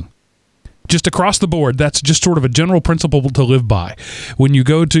that thing. Just across the board, that's just sort of a general principle to live by. When you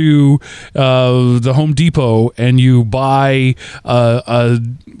go to the Home Depot and you buy a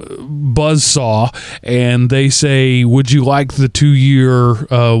buzzsaw and they say, would you like the 2-year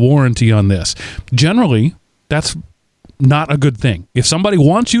warranty on this? Generally, that's not a good thing. If somebody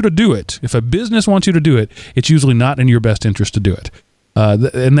wants you to do it, if a business wants you to do it, it's usually not in your best interest to do it.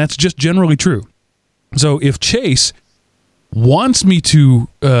 And that's just generally true. So if Chase wants me to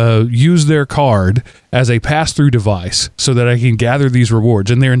use their card as a pass-through device so that I can gather these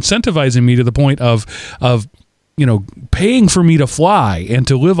rewards, and they're incentivizing me to the point of paying for me to fly and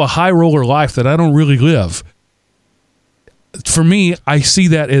to live a high roller life that I don't really live. For me, I see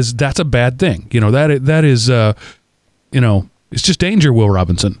that as that's a bad thing. That is it's just danger, Will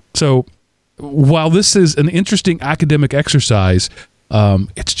Robinson. So while this is an interesting academic exercise,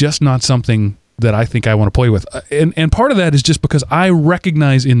 it's just not something that I think I want to play with. And part of that is just because I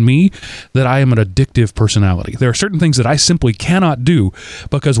recognize in me that I am an addictive personality. There are certain things that I simply cannot do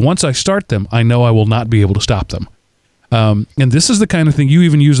because once I start them, I know I will not be able to stop them. And this is the kind of thing, you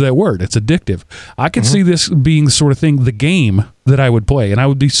even use that word, it's addictive. I could see this being the sort of thing, the game that I would play. And I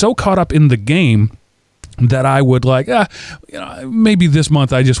would be so caught up in the game that I would maybe this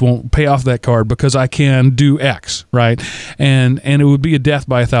month I just won't pay off that card because I can do X, right? And it would be a death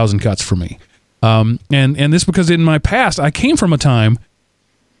by 1,000 cuts for me. And this because in my past, I came from a time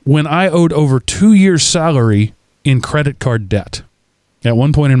when I owed over 2 years' salary in credit card debt. At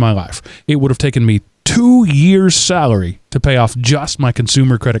one point in my life, it would have taken me 2 years' salary to pay off just my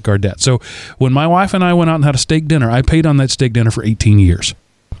consumer credit card debt. So when my wife and I went out and had a steak dinner, I paid on that steak dinner for 18 years.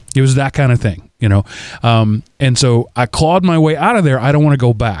 It was that kind of thing, and so I clawed my way out of there. I don't want to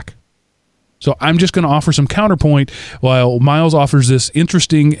go back. So I'm just going to offer some counterpoint while Miles offers this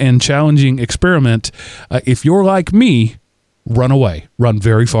interesting and challenging experiment. If you're like me, run away. Run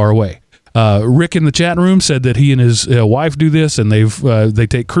very far away. Rick in the chat room said that he and his wife do this, and they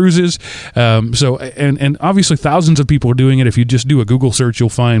take cruises. And obviously thousands of people are doing it. If you just do a Google search, you'll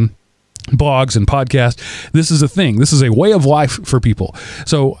find blogs and podcasts. This is a thing. This is a way of life for people.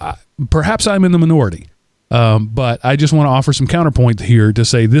 So perhaps I'm in the minority. But I just want to offer some counterpoint here to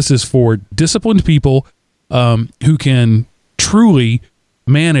say this is for disciplined people who can truly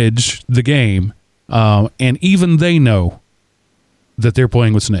manage the game, and even they know that they're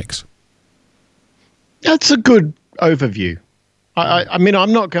playing with snakes. That's a good overview. I mean,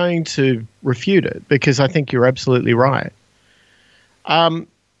 I'm not going to refute it because I think you're absolutely right.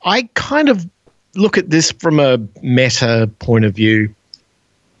 I kind of look at this from a meta point of view.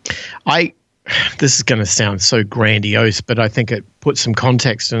 This is going to sound so grandiose, but I think it puts some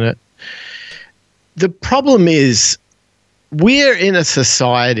context in it. The problem is we're in a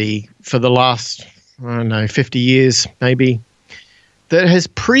society for the last, 50 years maybe, that has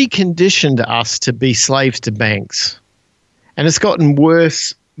preconditioned us to be slaves to banks. And it's gotten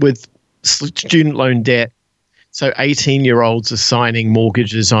worse with student loan debt. So 18-year-olds are signing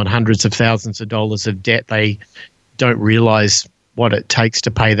mortgages on hundreds of thousands of dollars of debt. They don't realize what it takes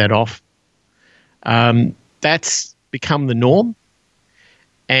to pay that off. That's become the norm,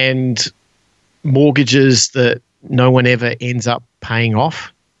 and mortgages that no one ever ends up paying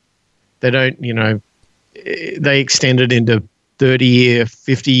off. They don't, they extended into 30-year,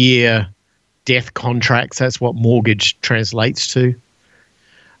 50-year death contracts. That's what mortgage translates to.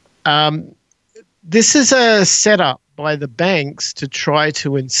 This is a setup by the banks to try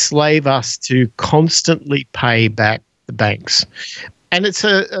to enslave us to constantly pay back the banks. And it's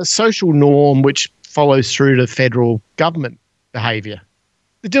a social norm which follows through to federal government behavior.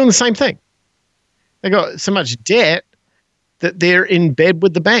 They're doing the same thing. They got so much debt that they're in bed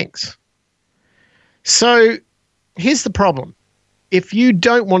with the banks. So here's the problem. If you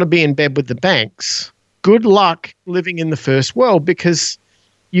don't want to be in bed with the banks, good luck living in the first world, because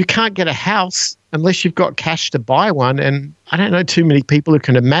you can't get a house unless you've got cash to buy one. And I don't know too many people who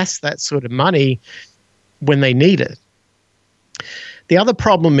can amass that sort of money when they need it. The other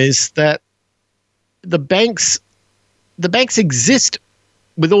problem is that the banks exist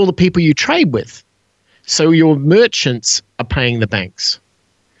with all the people you trade with. So your merchants are paying the banks.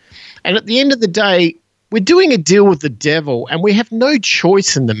 And at the end of the day, we're doing a deal with the devil, and we have no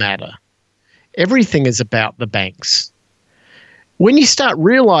choice in the matter. Everything is about the banks. When you start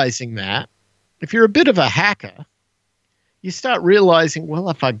realizing that, if you're a bit of a hacker, you start realizing, well,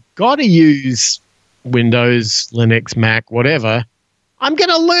 if I got to use Windows, Linux, Mac, whatever, I'm going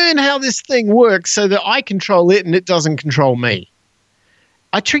to learn how this thing works so that I control it and it doesn't control me.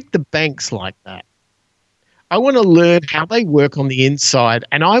 I treat the banks like that. I want to learn how they work on the inside,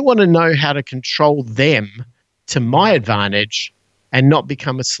 and I want to know how to control them to my advantage and not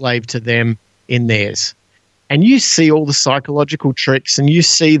become a slave to them in theirs. And you see all the psychological tricks, and you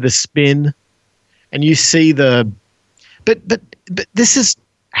see the spin, and you see the but this is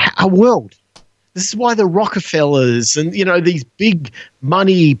our world. This is why the Rockefellers and, these big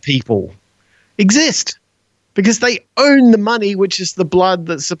money people exist, because they own the money, which is the blood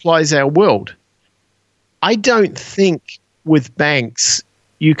that supplies our world. I don't think with banks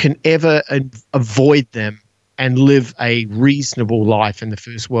you can ever avoid them and live a reasonable life in the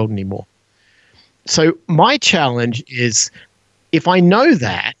first world anymore. So my challenge is, if I know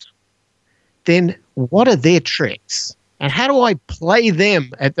that, then what are their tricks? And how do I play them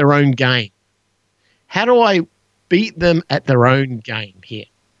at their own game? How do I beat them at their own game here?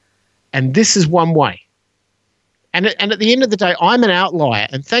 And this is one way. And at the end of the day, I'm an outlier,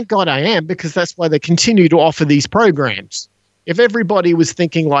 and thank God I am, because that's why they continue to offer these programs. If everybody was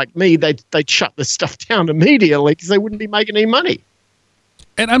thinking like me, they'd shut this stuff down immediately because they wouldn't be making any money.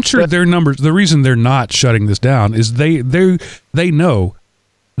 And I'm sure their numbers, the reason they're not shutting this down is they know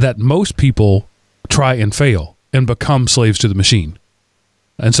that most people try and fail and become slaves to the machine.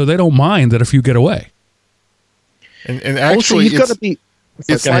 And so they don't mind that a few get away. And actually, also, you've got to be...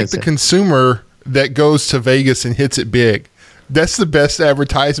 It's like the consumer that goes to Vegas and hits it big. That's the best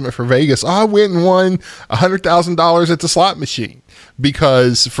advertisement for Vegas. Oh, I went and won $100,000 at the slot machine.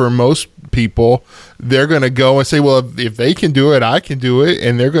 Because for most people, they're going to go and say, well, if they can do it, I can do it.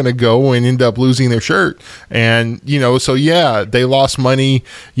 And they're going to go and end up losing their shirt. And, so yeah, they lost money.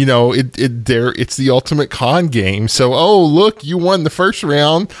 It's the ultimate con game. So, oh, look, you won the first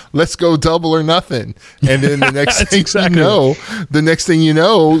round. Let's go double or nothing. And then the next thing you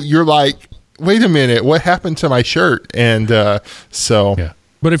know, you're like, wait a minute, what happened to my shirt? And so. Yeah.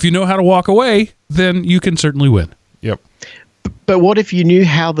 But if you know how to walk away, then you can certainly win. Yep. But what if you knew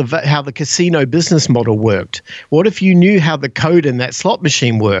how the casino business model worked? What if you knew how the code in that slot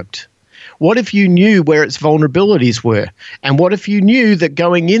machine worked? What if you knew where its vulnerabilities were? And what if you knew that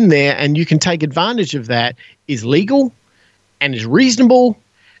going in there and you can take advantage of that is legal and is reasonable,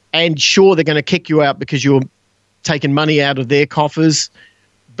 and sure, they're going to kick you out because you're taking money out of their coffers,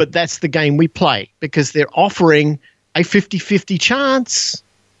 but that's the game we play because they're offering a 50-50 chance.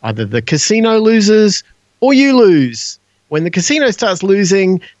 Either the casino loses or you lose. When the casino starts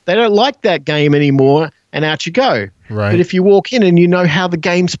losing, they don't like that game anymore, and out you go. Right. But if you walk in and you know how the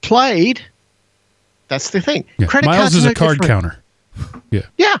game's played, that's the thing. Yeah. Credit Miles cards is are a card counter. Yeah.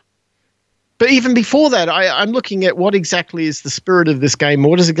 Yeah. But even before that, I'm looking at what exactly is the spirit of this game,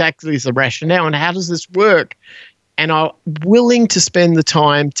 what exactly is the rationale, and how does this work? And I'm willing to spend the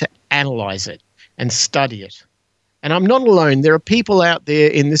time to analyze it and study it. And I'm not alone. There are people out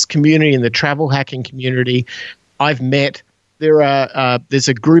there in this community, in the travel hacking community, I've met. There's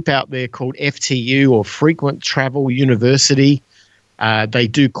a group out there called FTU, or Frequent Travel University. They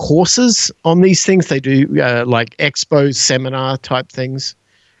do courses on these things. They do like expos, seminar type things,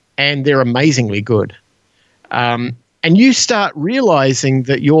 and they're amazingly good. And you start realizing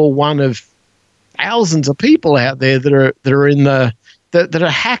that you're one of thousands of people out there that are in that are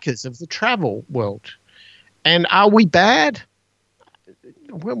hackers of the travel world. And are we bad?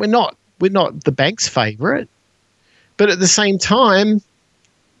 We're not. We're not the bank's favorite. But at the same time,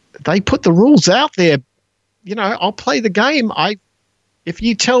 they put the rules out there I'll play the game. If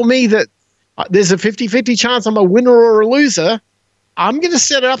you tell me that there's a 50-50 chance I'm a winner or a loser, I'm going to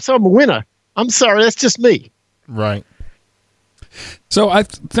set it up so I'm a winner. I'm sorry, that's just me. Right. So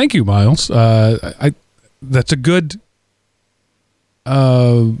thank you, Miles. That's a good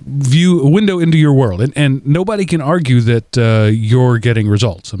window into your world, and nobody can argue that you're getting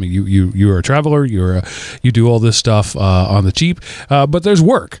results. I mean, you're a traveler, you do all this stuff on the cheap, but there's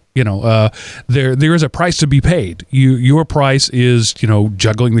work. There is a price to be paid. Your price is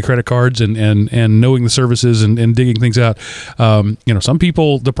juggling the credit cards and knowing the services and digging things out. Some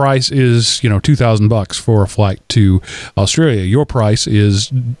people, the price is $2,000 for a flight to Australia. Your price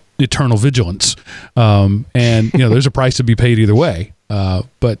is eternal vigilance, and there's a price to be paid either way.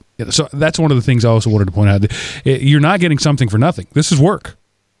 But so that's one of the things I also wanted to point out. You're not getting something for nothing. This is work.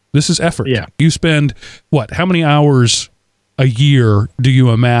 This is effort. Yeah. You spend how many hours a year do you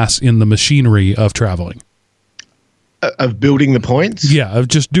amass in the machinery of traveling? Of building the points? Yeah, of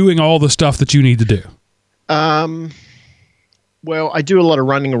just doing all the stuff that you need to do. Well, I do a lot of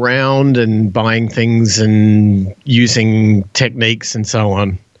running around and buying things and using techniques and so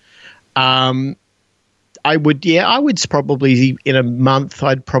on. I would probably, in a month,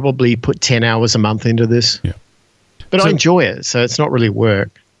 I'd probably put 10 hours a month into this. Yeah. But I enjoy it, so it's not really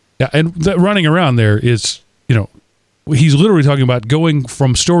work. Yeah, and the running around there is, he's literally talking about going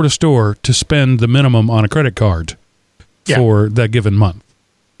from store to store to spend the minimum on a credit card for that given month.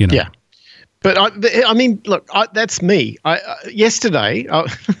 Yeah. But I mean, look, that's me. Yesterday,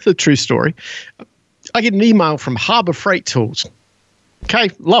 a true story, I get an email from Harbor Freight Tools. Okay,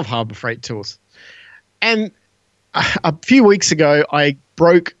 love Harbor Freight Tools. And a few weeks ago, I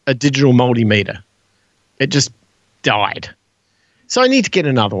broke a digital multimeter. It just died. So I need to get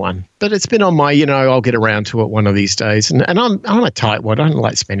another one. But it's been on my, I'll get around to it one of these days. And I'm a tightwad. I don't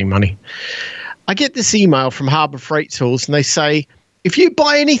like spending money. I get this email from Harbor Freight Tools, and they say, if you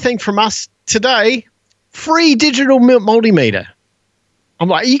buy anything from us today, free digital multimeter. I'm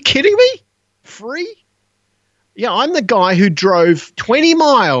like, are you kidding me? Free? Yeah, I'm the guy who drove 20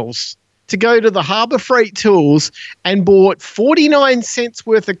 miles to go to the Harbor Freight Tools and bought 49 cents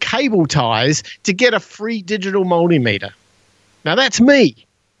worth of cable ties to get a free digital multimeter. Now that's me.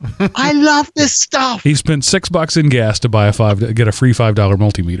 I love this stuff. He spent $6 in gas to buy get a free $5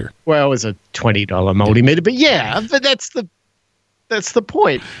 multimeter. Well, it was a $20 multimeter, but that's the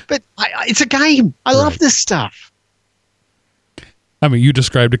point. But it's a game. I love this stuff. I mean, you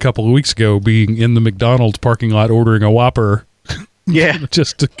described a couple of weeks ago being in the McDonald's parking lot ordering a Whopper. Yeah,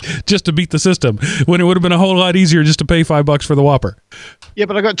 just to beat the system, when it would have been a whole lot easier just to pay $5 for the Whopper. Yeah,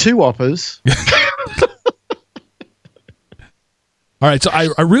 but I got 2 Whoppers. All right, so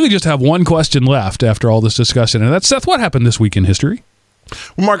I really just have one question left after all this discussion, and that's, Seth, what happened this week in history?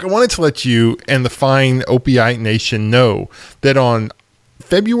 Well, Mark, I wanted to let you and the fine Opie Nation know that on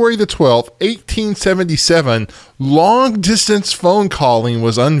February the 12th, 1877, long-distance phone calling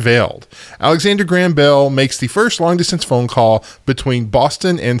was unveiled. Alexander Graham Bell makes the first long-distance phone call between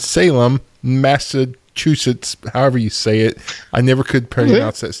Boston and Salem, Massachusetts, however you say it. I never could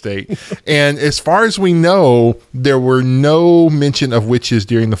pronounce that state. And as far as we know, there were no mention of witches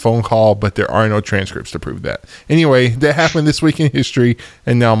during the phone call, but there are no transcripts to prove that. Anyway, that happened this week in history,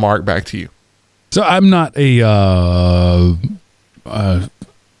 and now, Mark, back to you. So I'm not a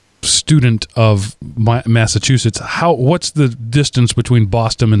student of Massachusetts. What's the distance between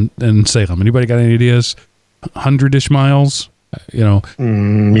Boston and Salem? Anybody got any ideas? 100-ish miles?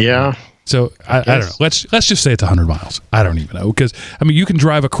 Yeah. So I don't know. Let's just say it's 100 miles. I don't even know, because you can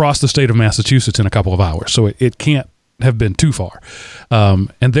drive across the state of Massachusetts in a couple of hours, so it can't have been too far.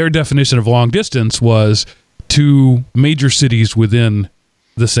 And their definition of long distance was 2 major cities within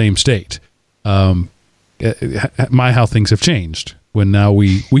the same state. How things have changed when now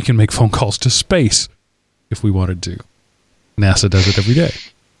we can make phone calls to space if we wanted to. NASA does it every day.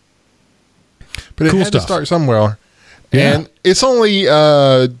 But it cool had stuff. to start somewhere. Yeah. And it's only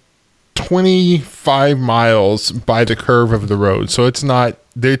 25 miles by the curve of the road. So it's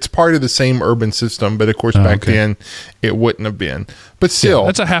part of the same urban system, but of course back then it wouldn't have been. But still,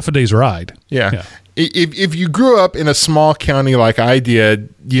 that's a half a day's ride. Yeah. If you grew up in a small county like I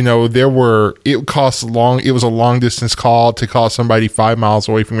did, it was a long distance call to call somebody 5 miles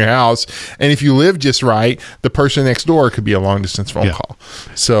away from your house. And if you live just right, the person next door could be a long distance phone call.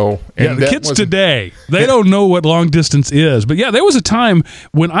 So, the kids today, they don't know what long distance is. But there was a time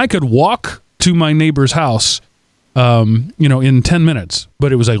when I could walk to my neighbor's house in 10 minutes,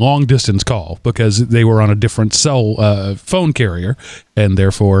 but it was a long distance call because they were on a different phone carrier, and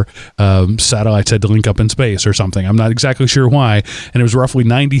therefore satellites had to link up in space or something. I'm not exactly sure why. And it was roughly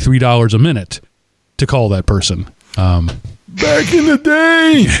 $93 a minute to call that person. Back in the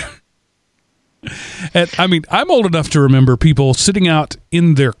day. And I mean, I'm old enough to remember people sitting out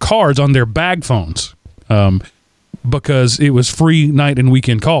in their cars on their bag phones because it was free night and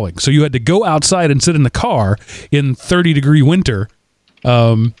weekend calling. So you had to go outside and sit in the car in 30-degree winter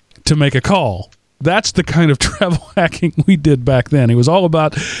to make a call. That's the kind of travel hacking we did back then. It was all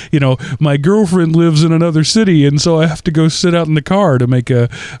about, my girlfriend lives in another city, and so I have to go sit out in the car to make a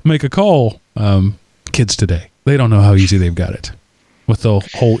call. Kids today, they don't know how easy they've got it with the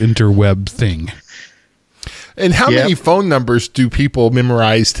whole interweb thing. And how many phone numbers do people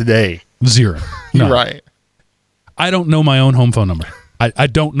memorize today? 0. No. Right. I don't know my own home phone number. I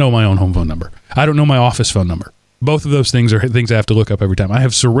don't know my own home phone number. I don't know my office phone number. Both of those things are things I have to look up every time. I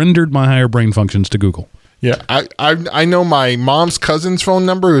have surrendered my higher brain functions to Google. Yeah, I know my mom's cousin's phone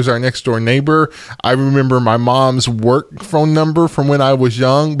number, who's our next door neighbor. I remember my mom's work phone number from when I was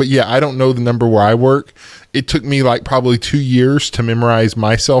young, but I don't know the number where I work. It took me like probably 2 years to memorize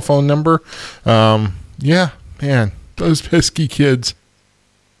my cell phone number. Man, those pesky kids.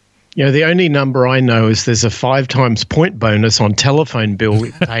 The only number I know is there's a 5 times point bonus on telephone bill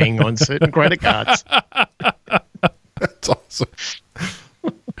paying on certain credit cards. That's awesome.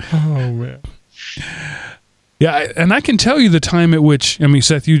 Oh, man. Yeah, and I can tell you the time at which,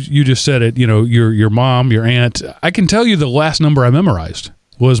 Seth, you just said it, your mom, your aunt. I can tell you the last number I memorized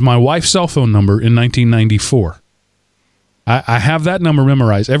was my wife's cell phone number in 1994. I have that number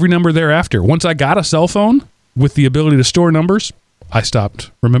memorized. Every number thereafter. Once I got a cell phone with the ability to store numbers, I stopped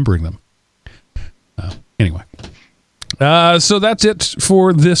remembering them. Anyway. So that's it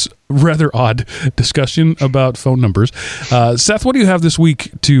for this rather odd discussion about phone numbers. Seth, what do you have this week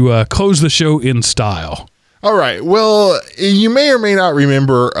to close the show in style? All right. Well, you may or may not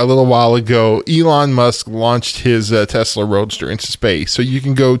remember a little while ago, Elon Musk launched his Tesla Roadster into space. So you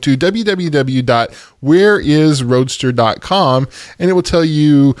can go to www.whereisroadster.com and it will tell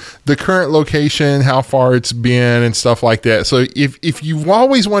you the current location, how far it's been, and stuff like that. So if you've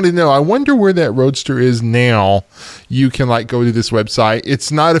always wanted to know, I wonder where that Roadster is now, you can go to this website.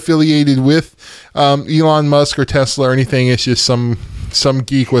 It's not affiliated with Elon Musk or Tesla or anything. It's just some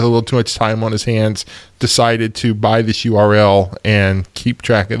geek with a little too much time on his hands decided to buy this URL and keep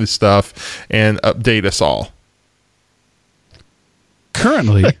track of this stuff and update us all.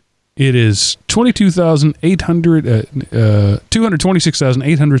 Currently, it is 226 million.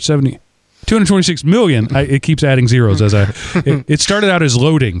 It keeps adding zeros as it started out as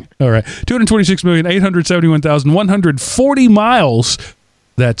loading. All right. 226,871,140 miles.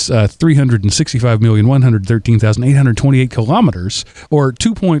 That's 365,113,828 kilometers, or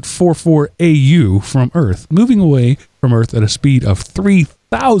 2.44 AU from Earth, moving away from Earth at a speed of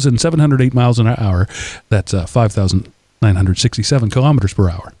 3,708 miles an hour. That's 5,967 kilometers per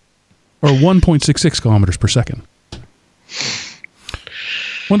hour, or 1.66 kilometers per second.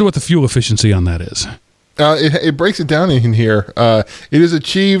 Wonder what the fuel efficiency on that is. It breaks it down in here. It has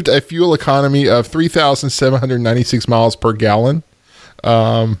achieved a fuel economy of 3,796 miles per gallon.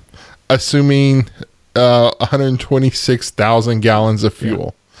 Assuming 126,000 gallons of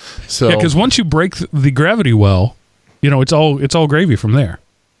fuel. So because once you break the gravity well, it's all gravy from there.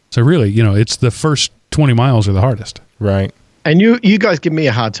 So really, it's the first 20 miles are the hardest. Right. And you guys give me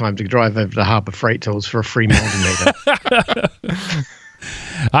a hard time to drive over to Harbor Freight Tools for a free multimeter.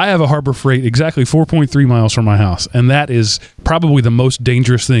 I have a Harbor Freight exactly 4.3 miles from my house, and that is probably the most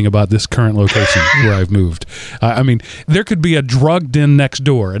dangerous thing about this current location where I've moved. There could be a drug den next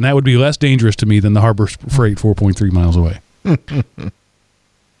door, and that would be less dangerous to me than the Harbor Freight 4.3 miles away.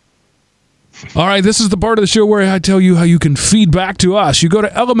 All right, this is the part of the show where I tell you how you can feed back to us. You go to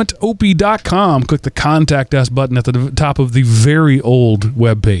elementop.com, click the Contact Us button at the top of the very old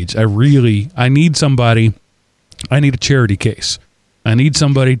webpage. I need somebody. I need a charity case. I need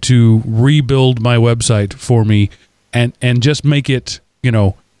somebody to rebuild my website for me and just make it, in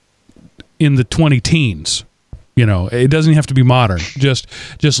the 20-teens. It doesn't have to be modern, just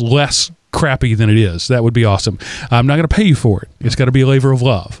less crappy than it is. That would be awesome. I'm not going to pay you for it. It's got to be a labor of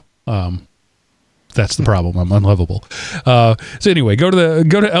love. That's the problem. I'm unlovable. So anyway, go to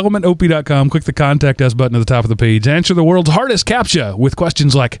elementop.com, click the Contact Us button at the top of the page, answer the world's hardest CAPTCHA with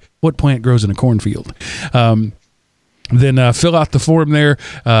questions like, what plant grows in a cornfield? Then fill out the form there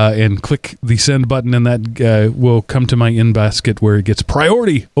and click the send button, and that will come to my in-basket where it gets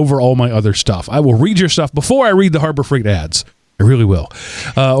priority over all my other stuff. I will read your stuff before I read the Harbor Freight ads. I really will.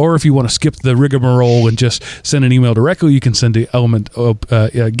 Or if you want to skip the rigmarole and just send an email directly, you can send to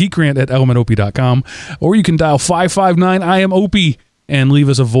geekrant@elementop.com, or you can dial 559-I-AM-OPI and leave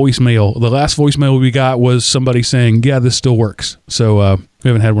us a voicemail. The last voicemail we got was somebody saying, yeah, this still works. So we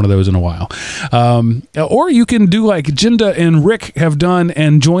haven't had one of those in a while. Or you can do like Jinda and Rick have done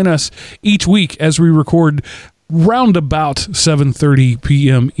and join us each week as we record round about 7:30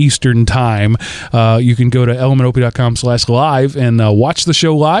 p.m. Eastern time. You can go to elementop.com/live and watch the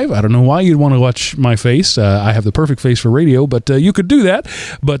show live. I don't know why you'd want to watch my face. I have the perfect face for radio, but you could do that.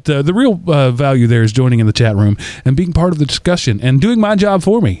 But the real value there is joining in the chat room and being part of the discussion and doing my job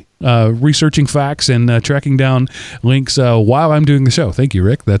for me. Researching facts and tracking down links while I'm doing the show. Thank you,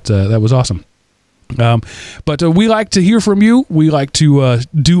 Rick. That was awesome. But we like to hear from you. We like to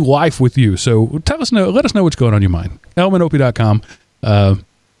do life with you. So let us know what's going on in your mind. elementop.com.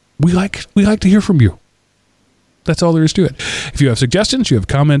 We like to hear from you. That's all there is to it. If you have suggestions, you have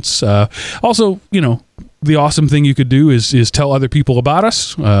comments. Also, the awesome thing you could do is tell other people about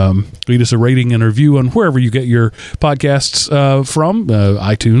us. Leave us a rating and a review on wherever you get your podcasts from,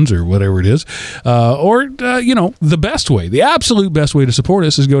 iTunes or whatever it is. Or the best way, the absolute best way to support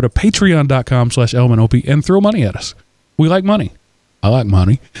us is go to patreon.com/elementop and throw money at us. We like money. I like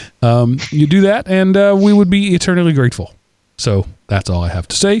money. You do that, and we would be eternally grateful. So that's all I have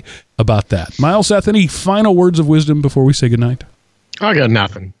to say about that. Miles, Seth, any final words of wisdom before we say goodnight? I got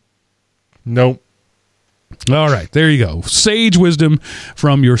nothing. Nope. All right, there you go. Sage wisdom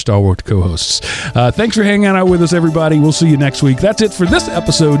from your Star Wars co-hosts. Thanks for hanging out with us, everybody. We'll see you next week. That's it for this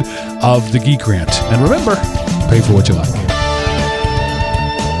episode of The Geek Rant. And remember, pay for what you like.